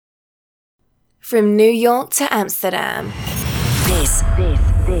From New York to Amsterdam. This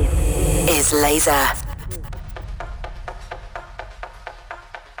is Laser.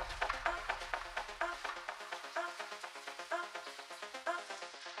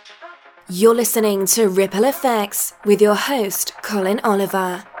 You're listening to Ripple Effects with your host, Colin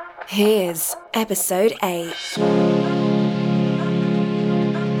Oliver. Here's episode 8.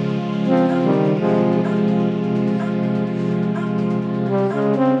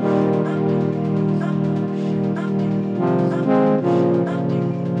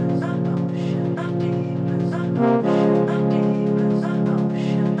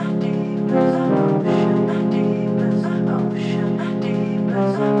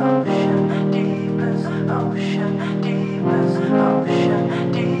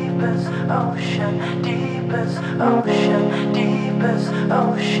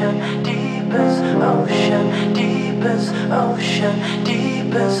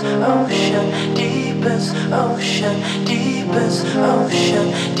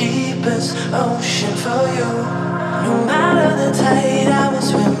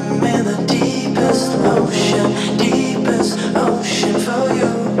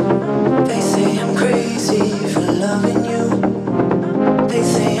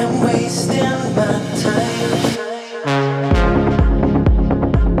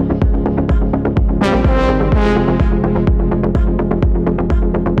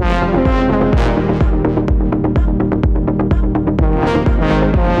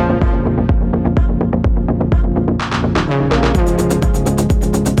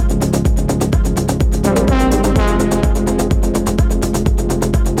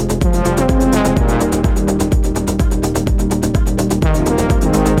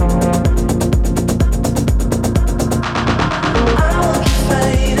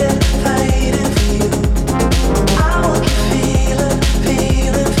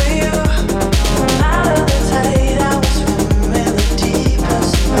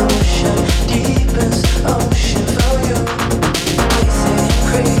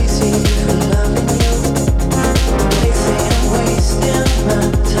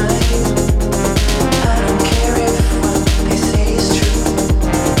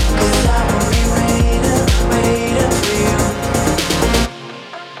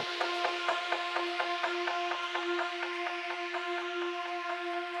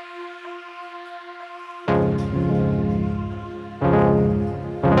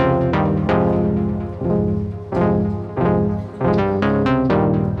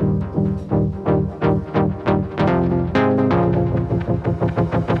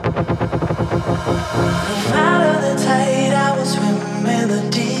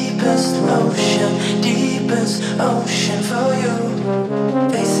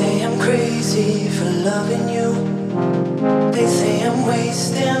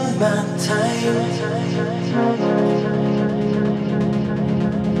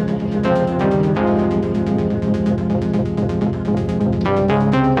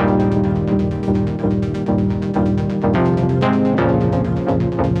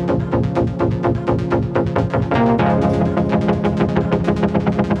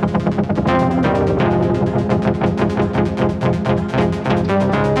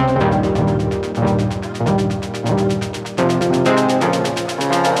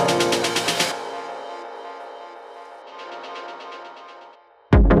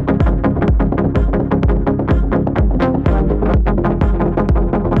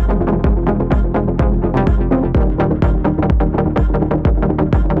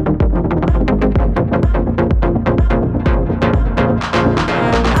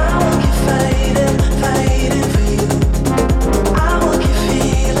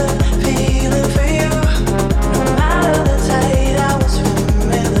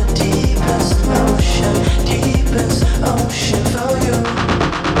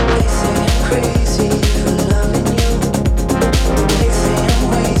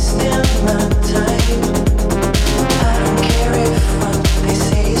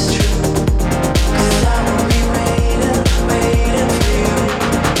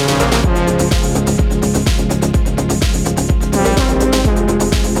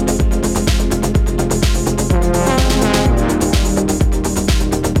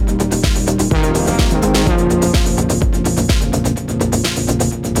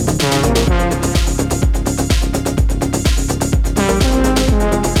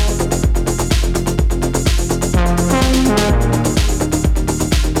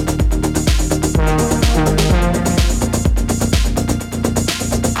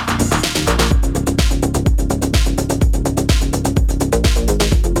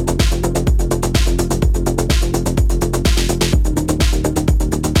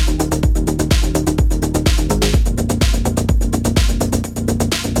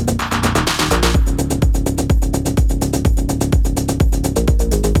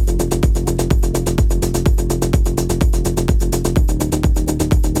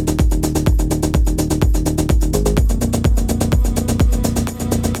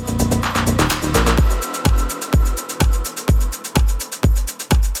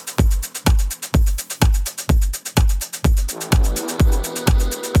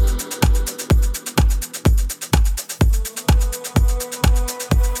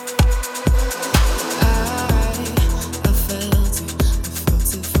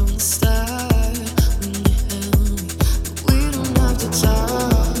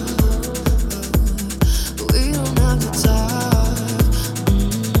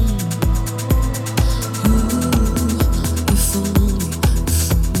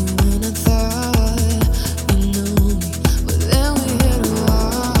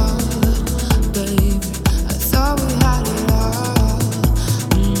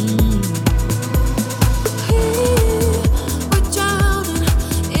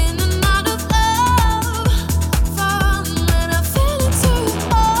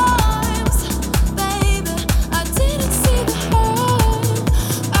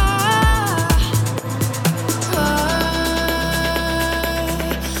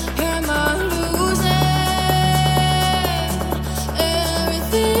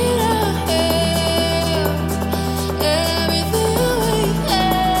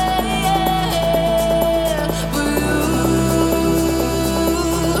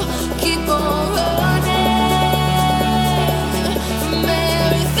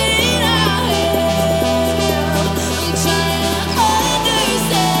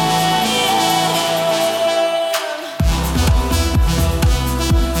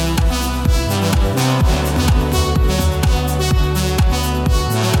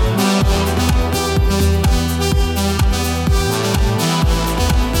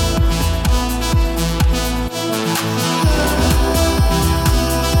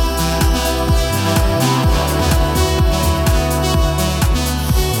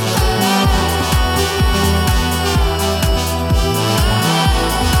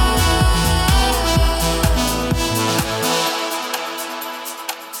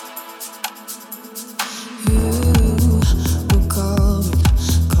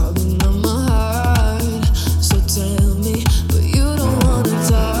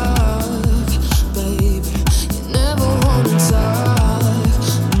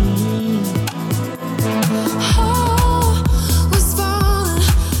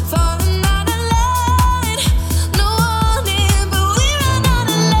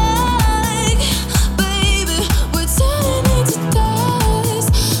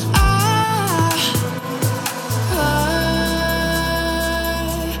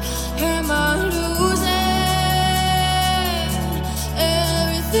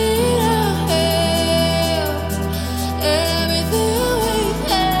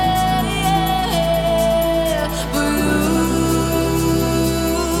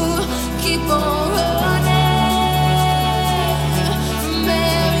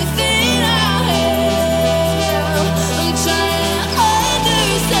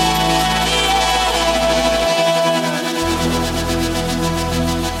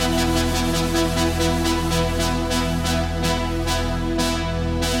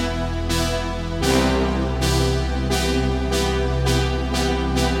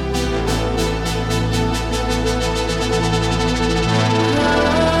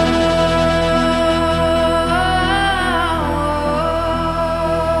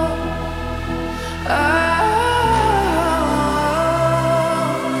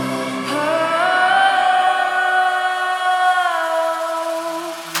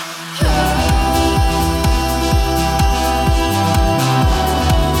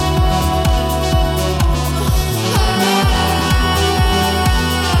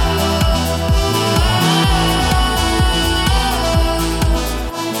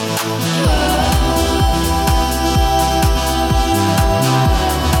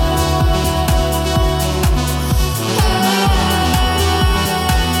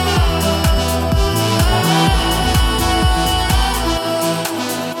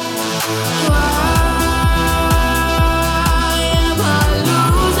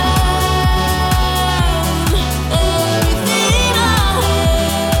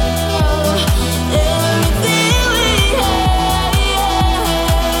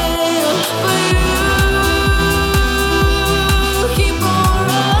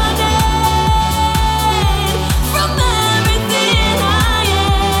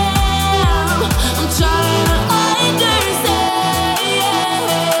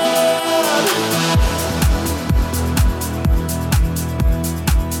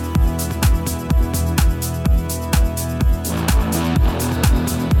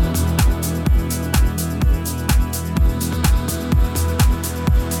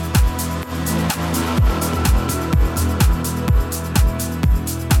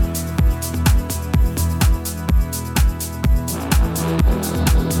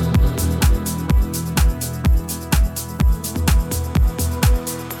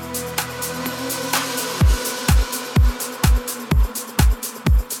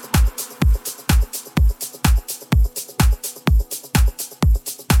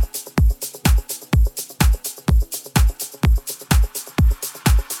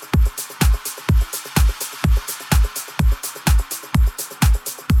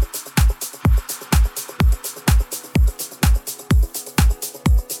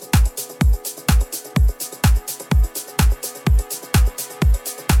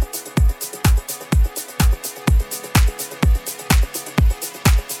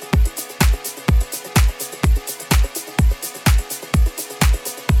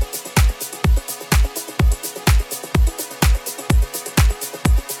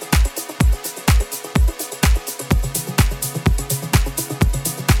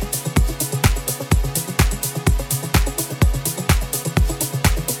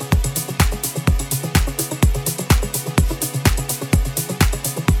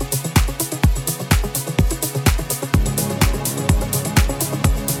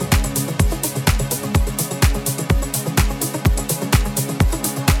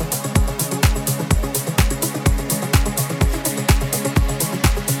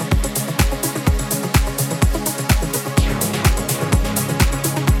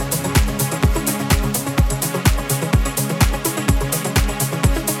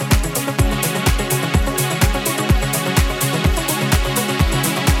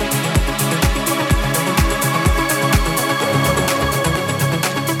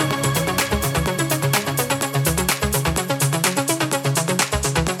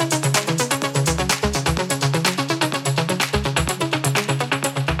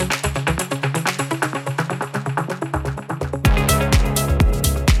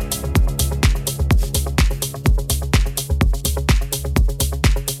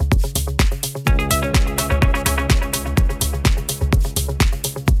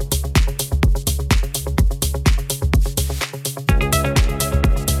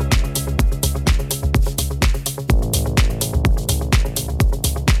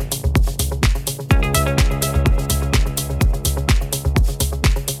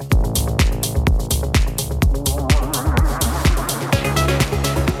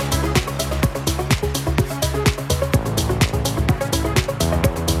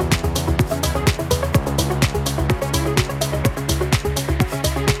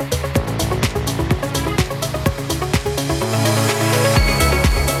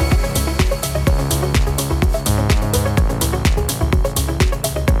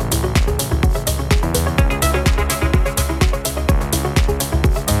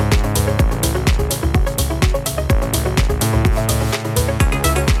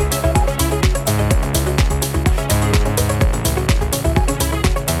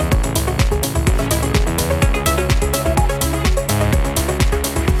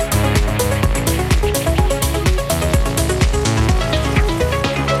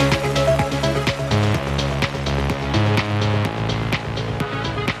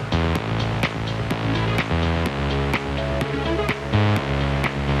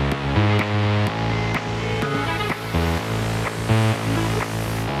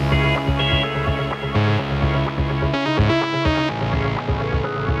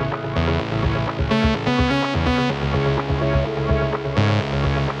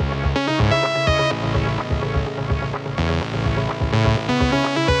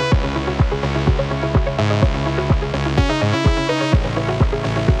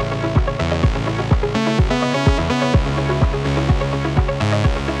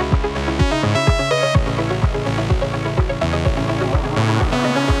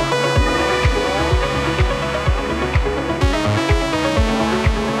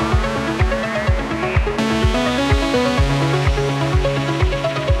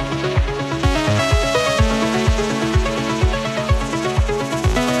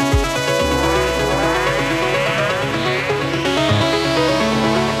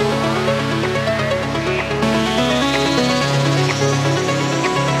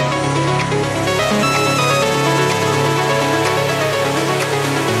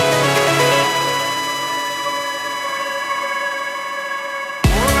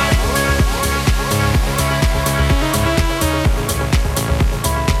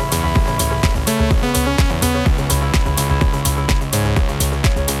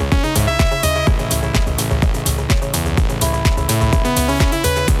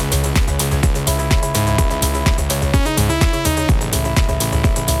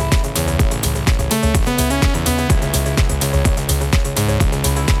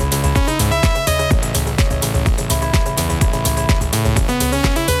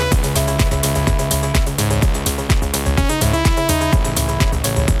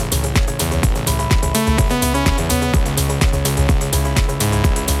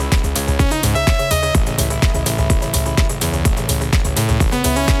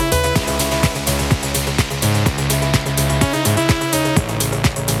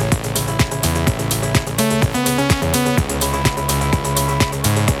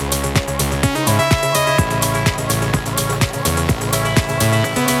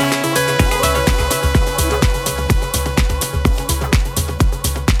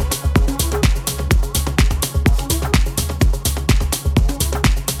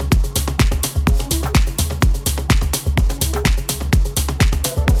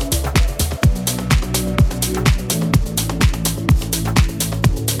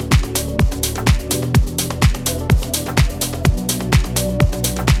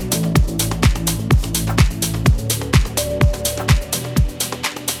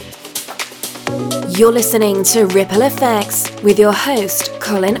 You're listening to Ripple Effects with your host,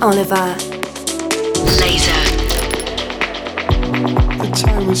 Colin Oliver. Laser. The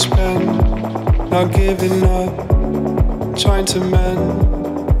time we spend not giving up, trying to mend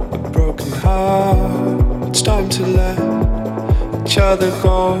a broken heart. It's time to let each other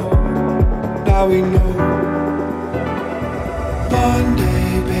go. Now we know. One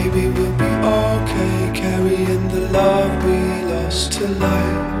day, baby, we'll be okay, carrying the love we lost to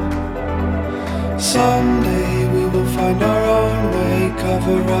life. Someday we will find our own way,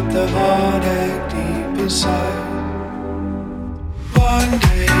 cover up the heartache deep inside. One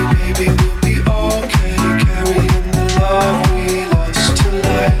day, baby, we'll be okay, carrying the love we lost to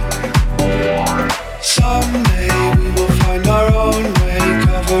life. Someday we will find our own way,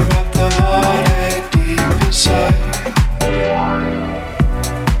 cover up the heartache deep inside.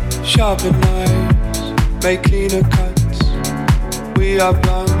 Sharper knives make cleaner cuts. We are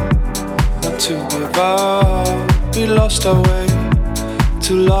blunt, not to give up. We lost our way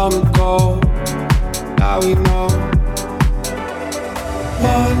too long ago. Now we know.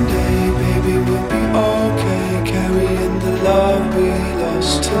 One day, baby, we'll be okay, carrying the love we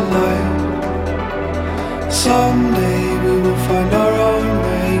lost to life. Someday we will find our own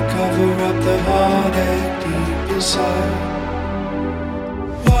way, cover up the heartache deep inside.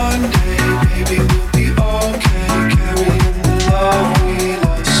 One day, baby, we'll be okay, carrying the love we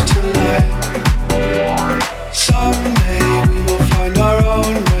lost to life. Someday we will find our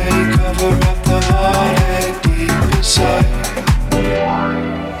own way, cover up the heartache deep inside.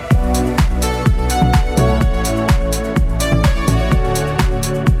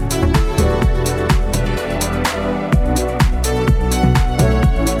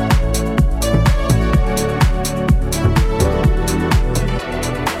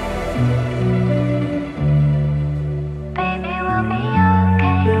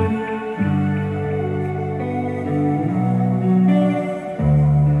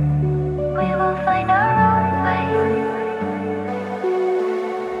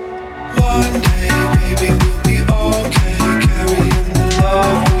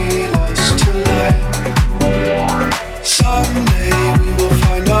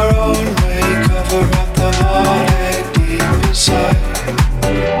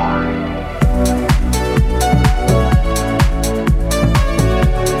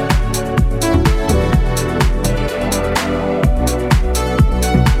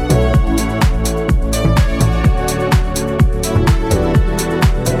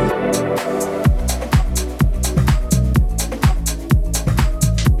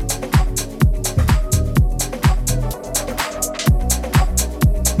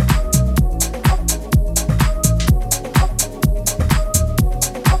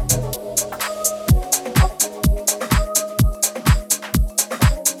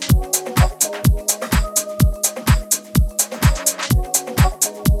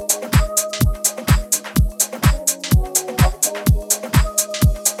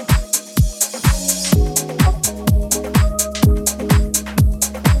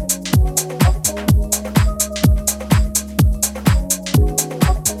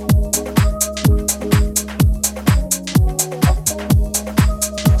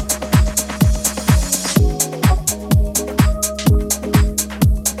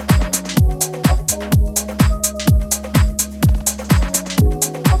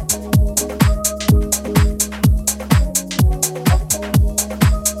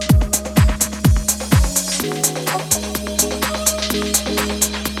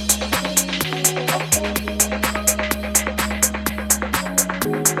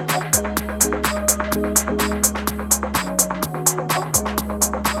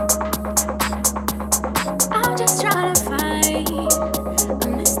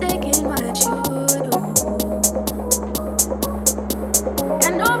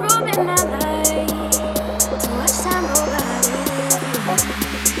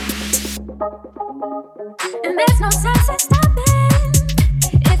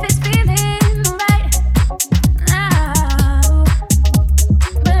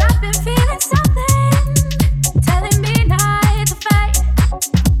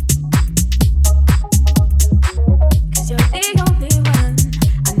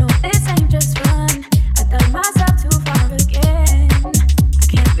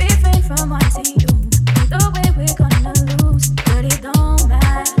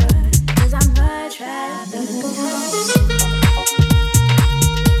 Rather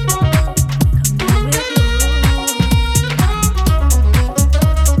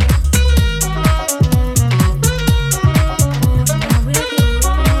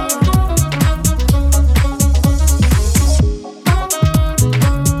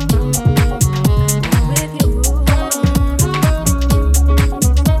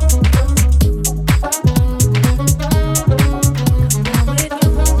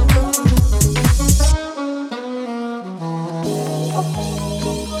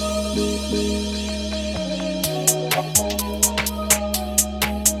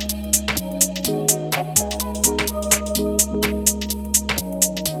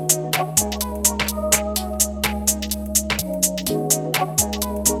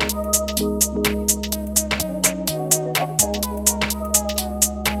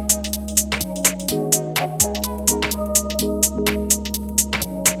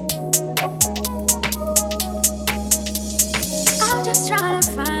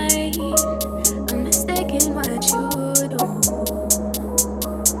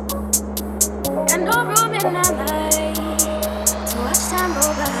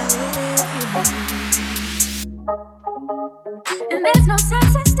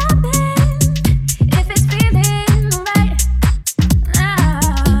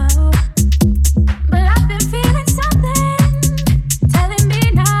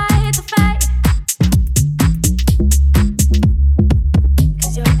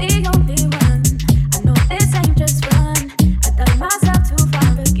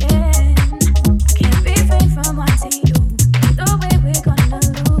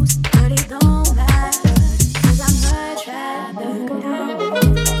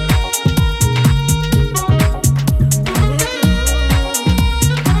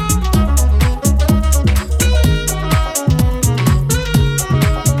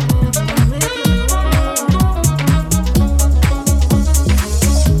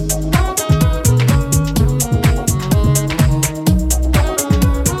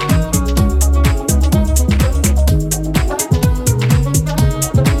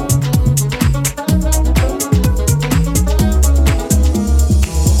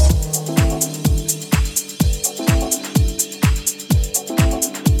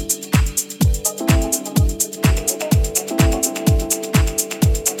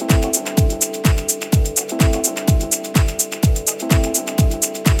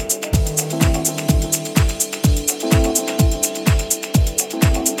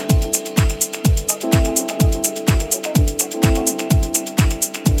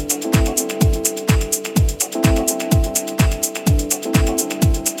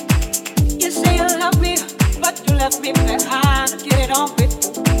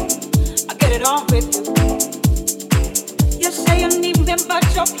along with you. You say you need me, but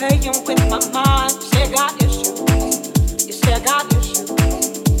you're playing with my mind. You say I got issues. You say I got issues.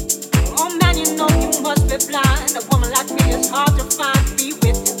 Oh man, you know you must be blind. A woman like me is hard to find. To be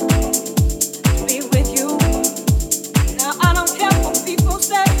with you, to be with you. Now I don't care what people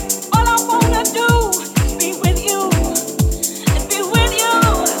say. All I wanna do is be with you. Is be with you.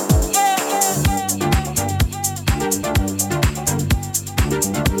 Yeah, yeah, yeah,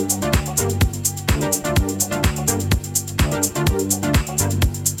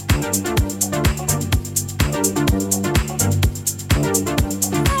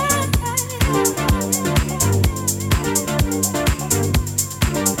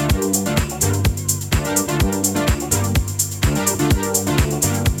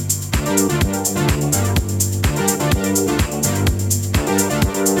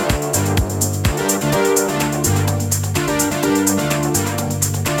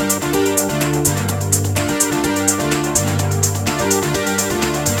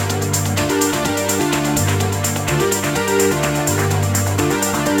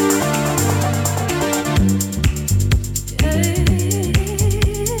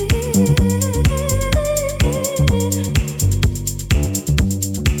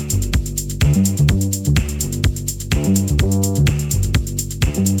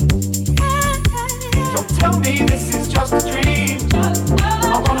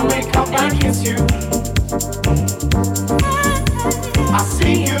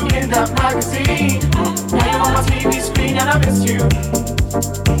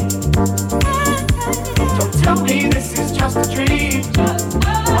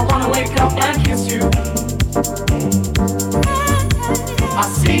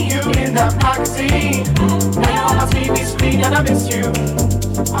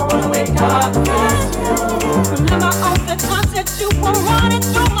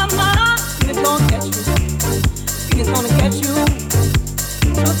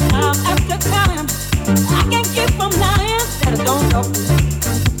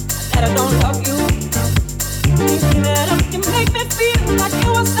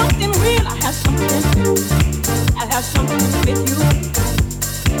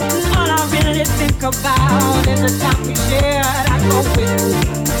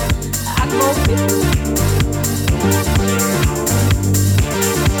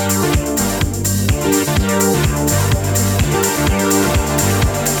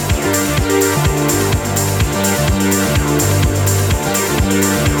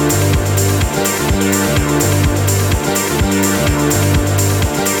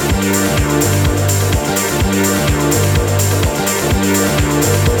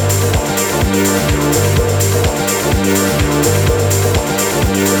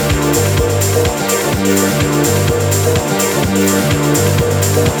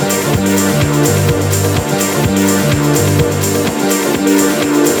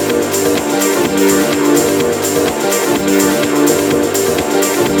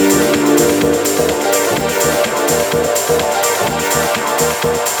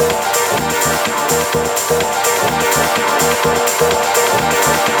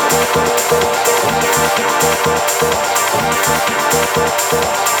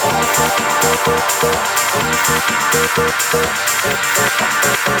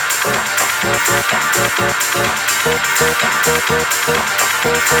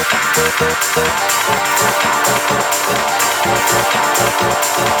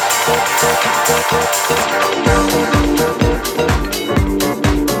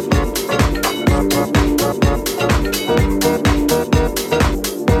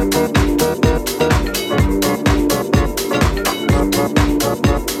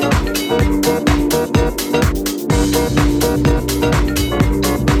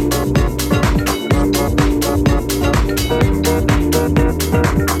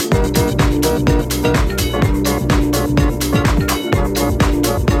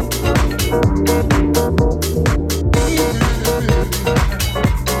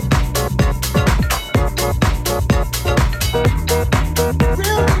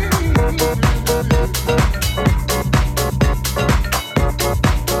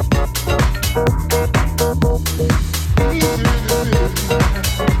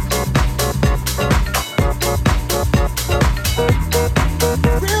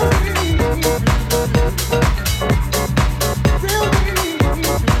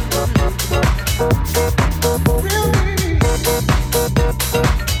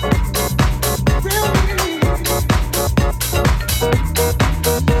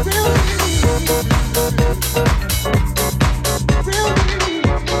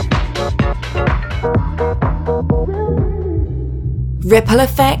 Ripple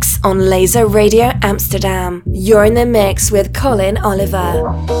Effects on Laser Radio Amsterdam. You're in the mix with Colin Oliver.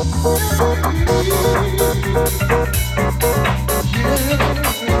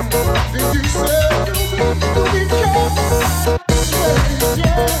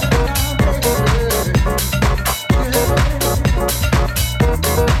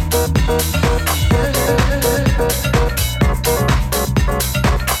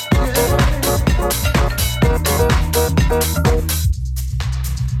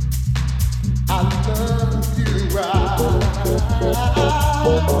 I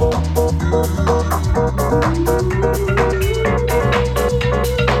love you.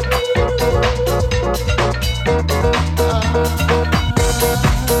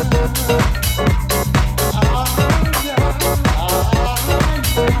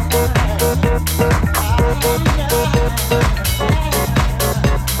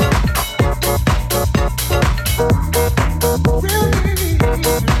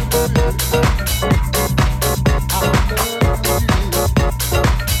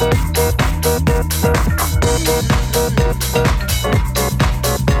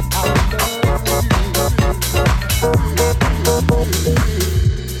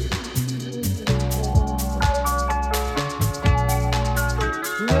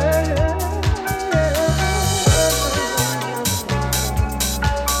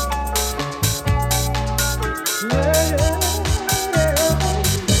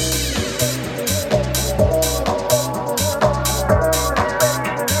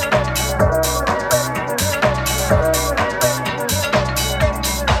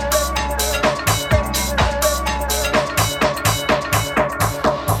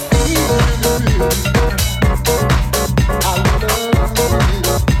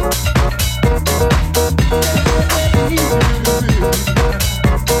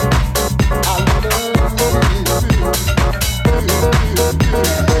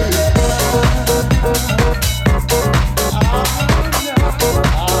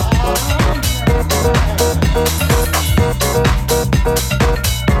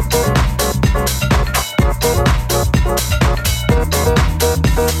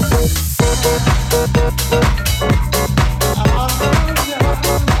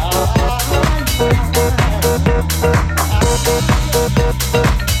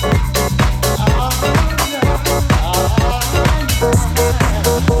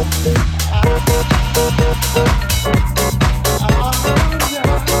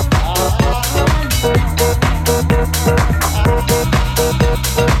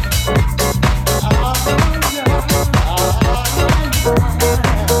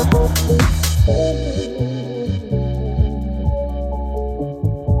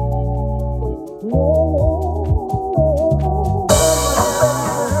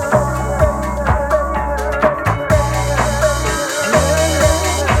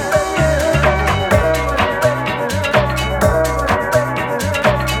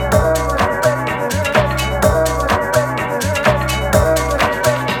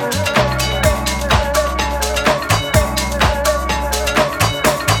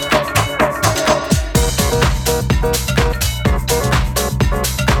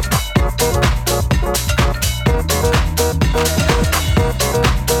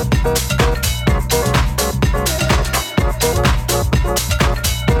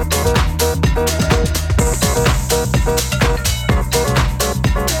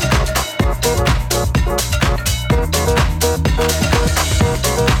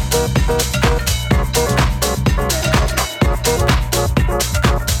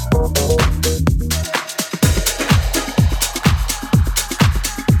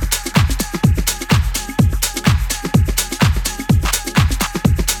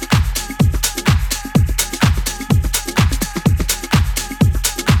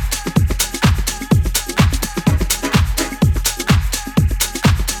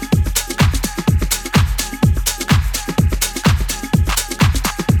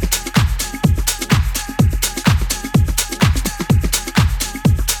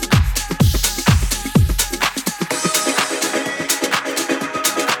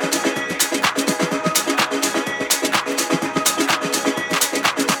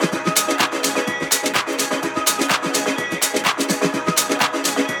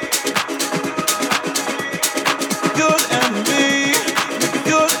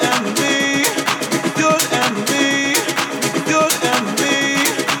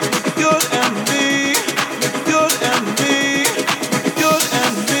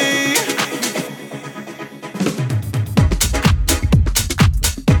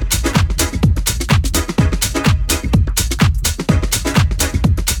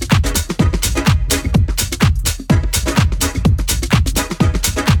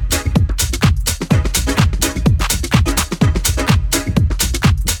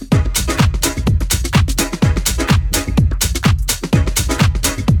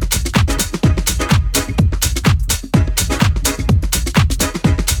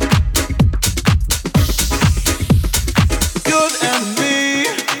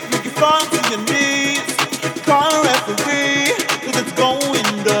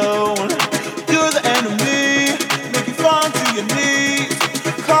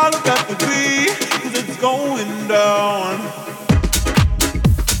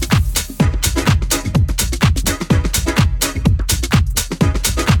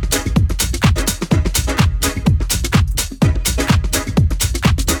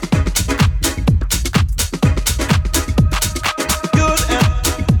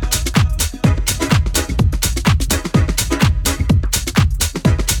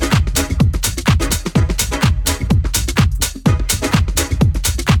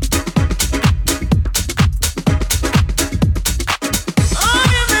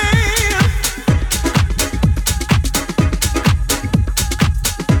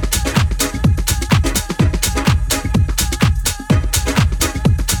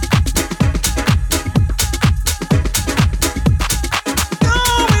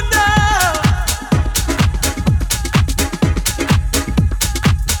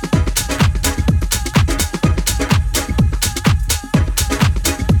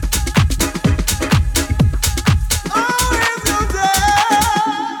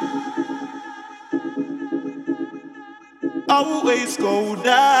 always go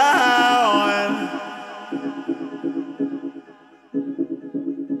down.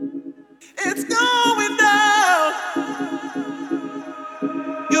 It's going down.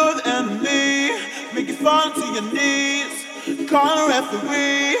 You're the enemy, make you fall to your knees. Call a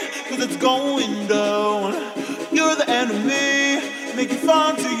referee, cause it's going down. You're the enemy, make you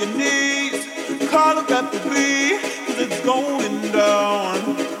fall to your knees. Call a referee, cause it's going down.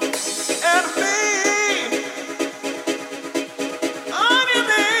 Enemy, on your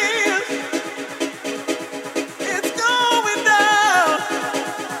knees. It's going down.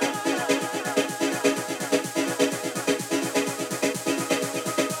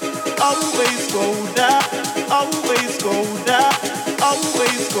 Always go down, always go down,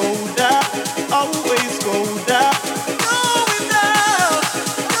 always go down, always go down. Going down,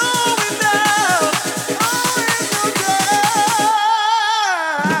 going down, always go down.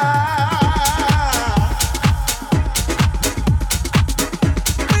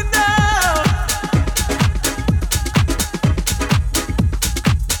 Going down.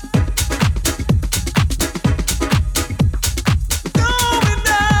 Going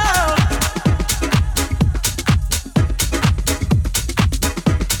down.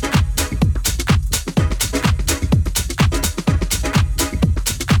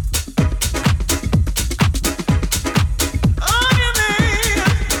 On your knees,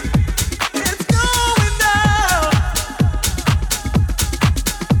 it's going down.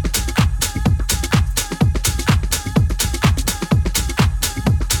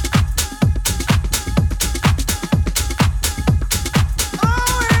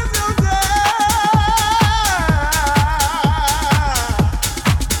 Always go down.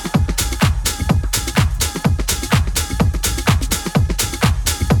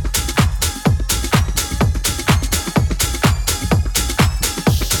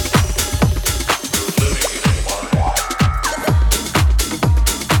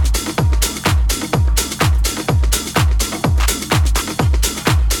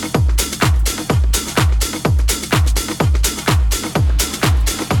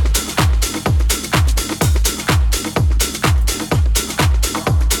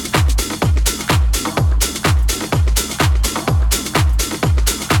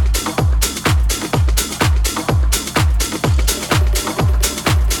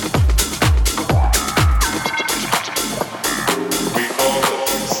 We call it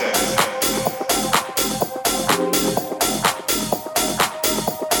consent.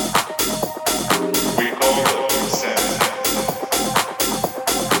 We call it consent.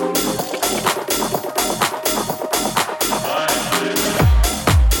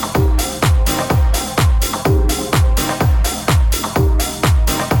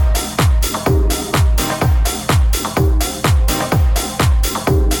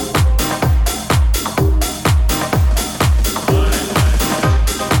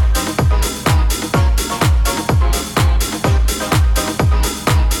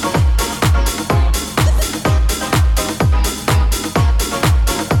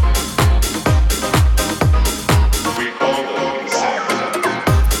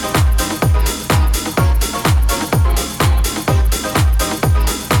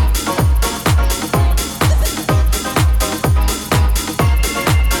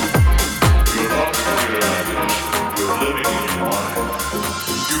 You're not in your imagination, you're living in your mind.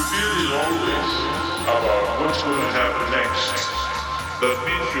 You feel it always about what's going to happen next. That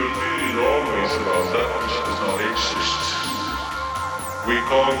means you're feeling always about that which does not exist. We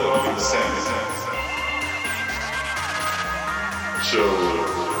call that consent. So,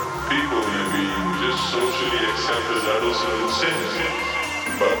 people may be just socially accepted adults of consent,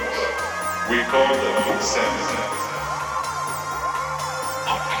 but we call that consent.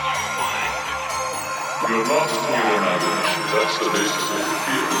 You're lost in your imagination, that's the basis of your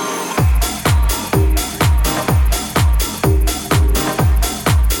fear.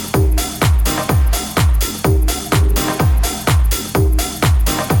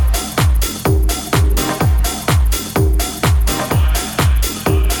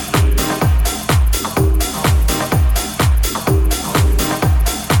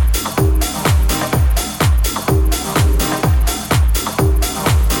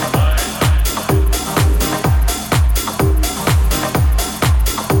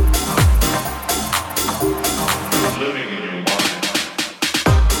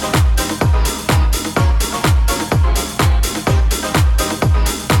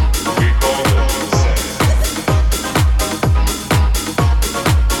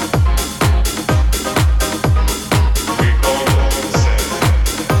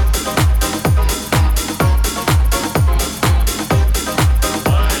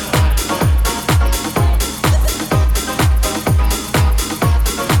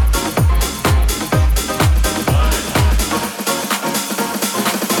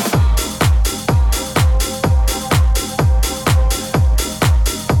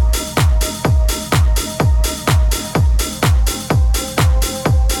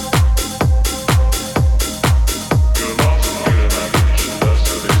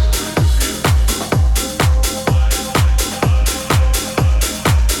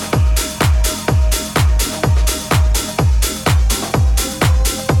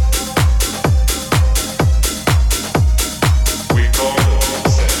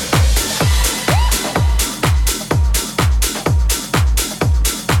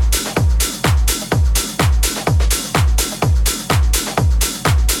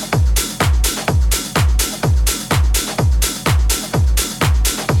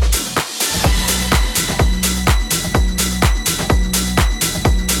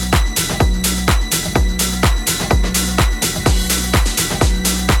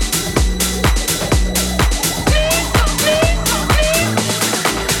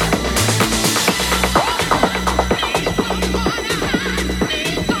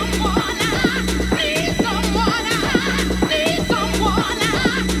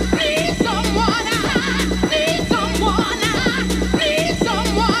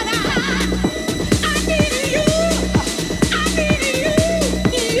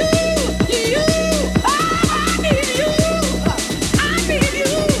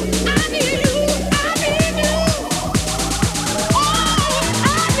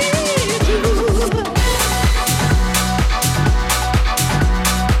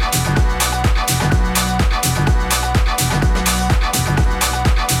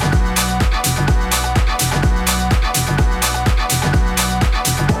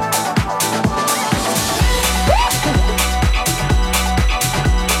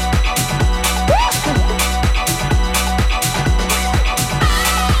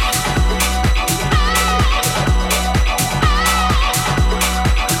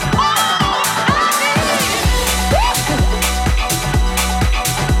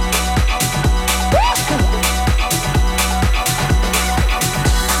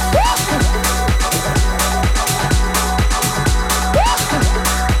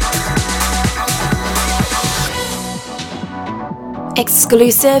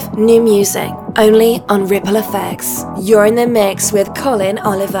 Exclusive new music only on Ripple Effects. You're in the mix with Colin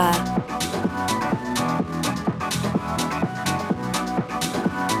Oliver.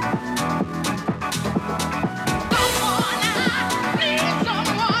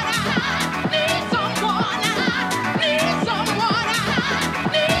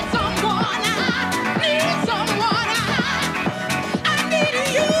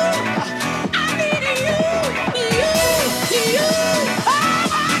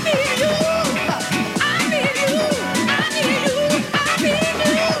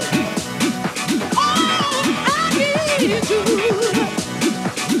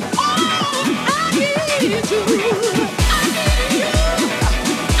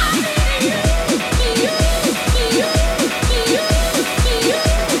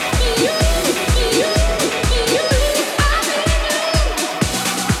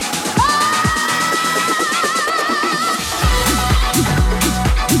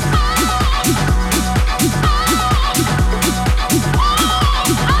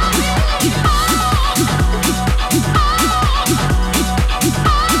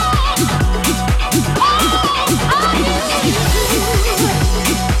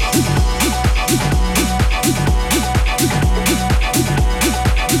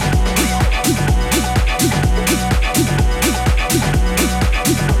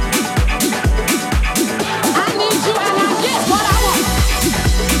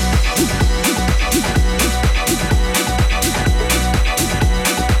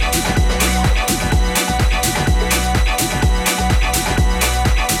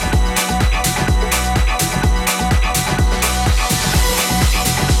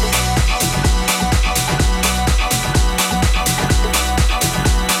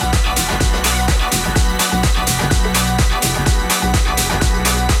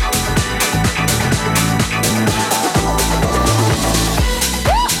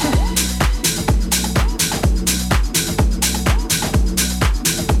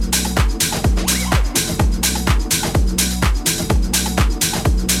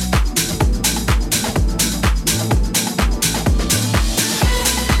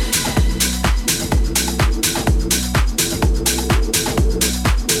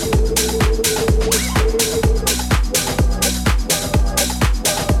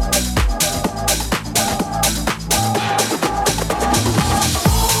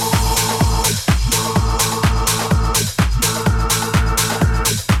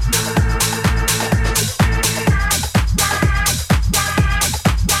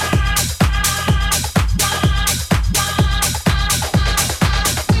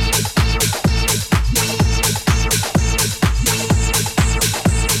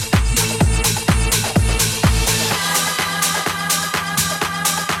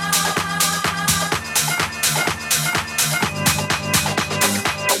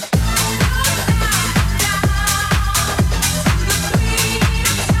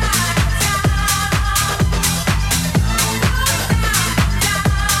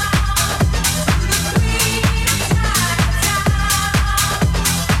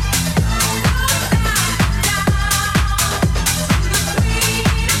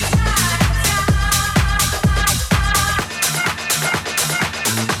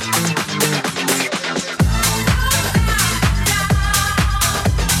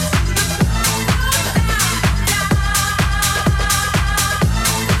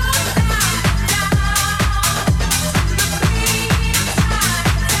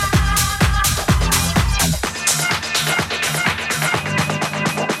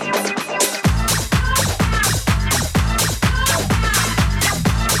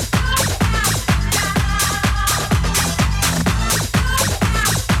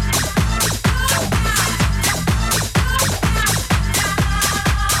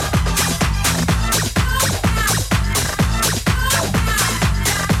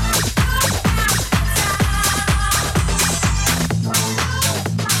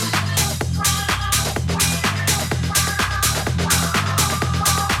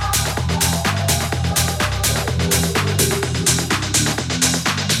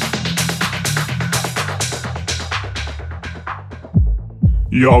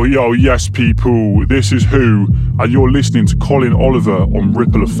 Yo, yes people, this is Who, and you're listening to Colin Oliver on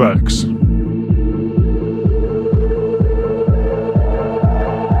Ripple Effects.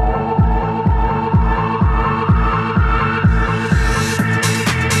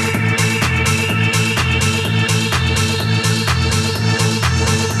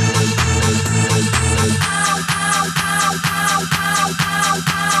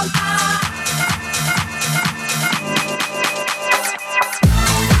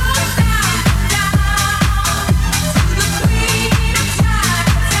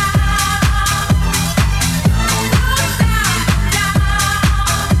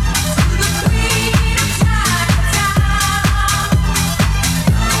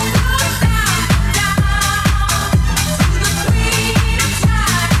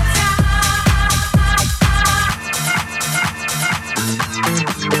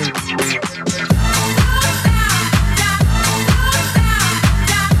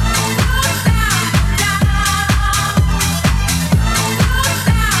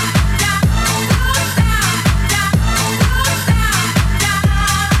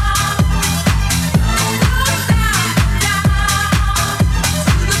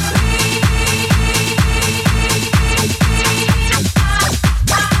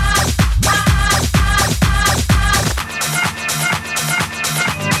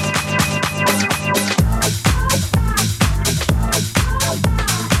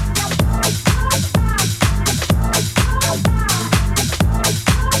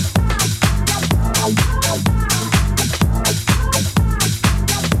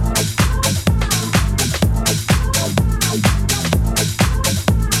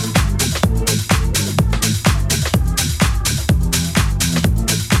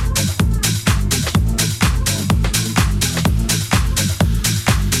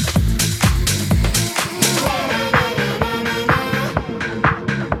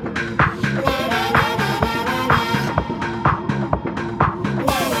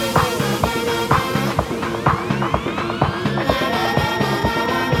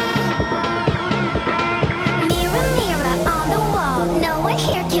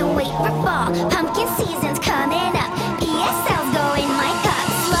 winter, can't wait for fall. Pumpkin season's coming up. PSL's going my cup.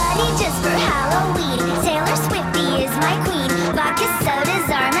 Slutty just for Halloween. Taylor Swiftie is my queen. Vodka sodas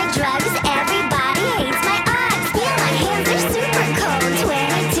are my drugs. Everybody hates my odds. Feel my hands are super cold.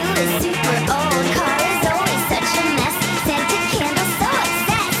 22 is super old. Car is always such a mess. Scented candles so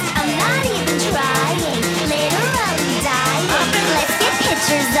obsessed. I'm not even trying. Literally dying. Let's get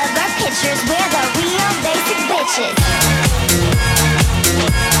pictures of our pictures. We're the real basic bitches.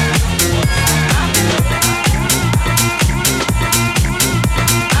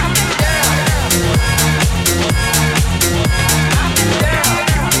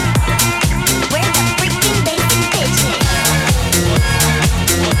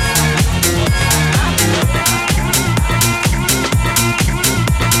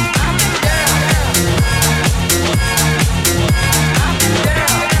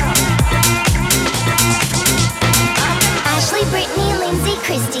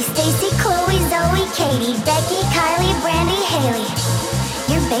 Christy, Stacy, Chloe, Zoe, Katie, Becky, Kylie, Brandy, Haley.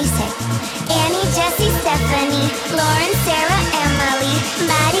 You're basic. Annie, Jessie, Stephanie, Lauren, Sarah, Emily,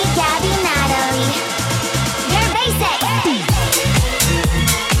 Maddie, Gabby, Natalie. You're basic.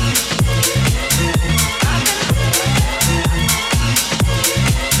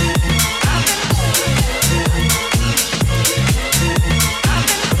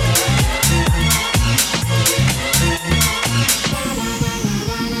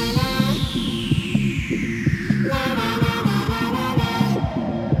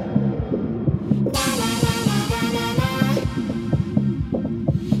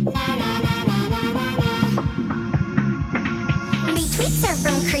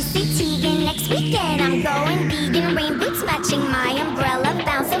 Going vegan, rain boots matching my umbrella.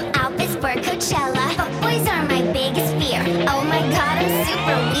 Found some outfits for Coachella. Fuckboys are my biggest fear. Oh my god, I'm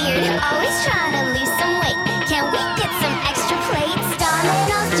super weird. Always trying to lose some weight. Can we get some extra plates?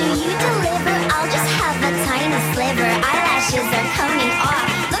 Domino's, do you deliver? I'll just have a tiny sliver. Eyelashes are coming off.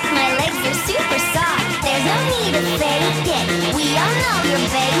 Look, my legs are super soft. There's no need to fake it. We all know you're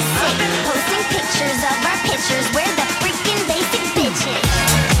basic. Posting pictures of our pictures. We're the freaking basic bitches.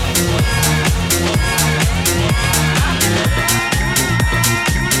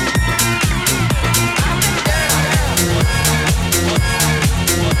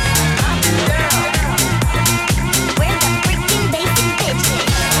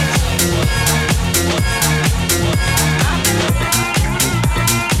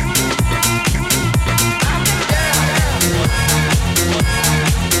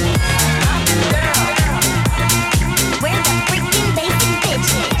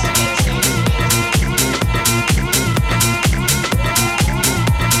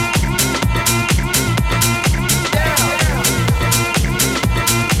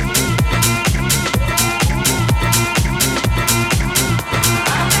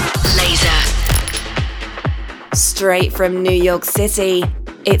 Straight from New York City,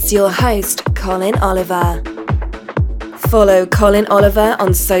 it's your host, Colin Oliver. Follow Colin Oliver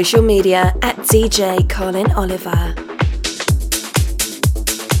on social media at DJ Colin Oliver.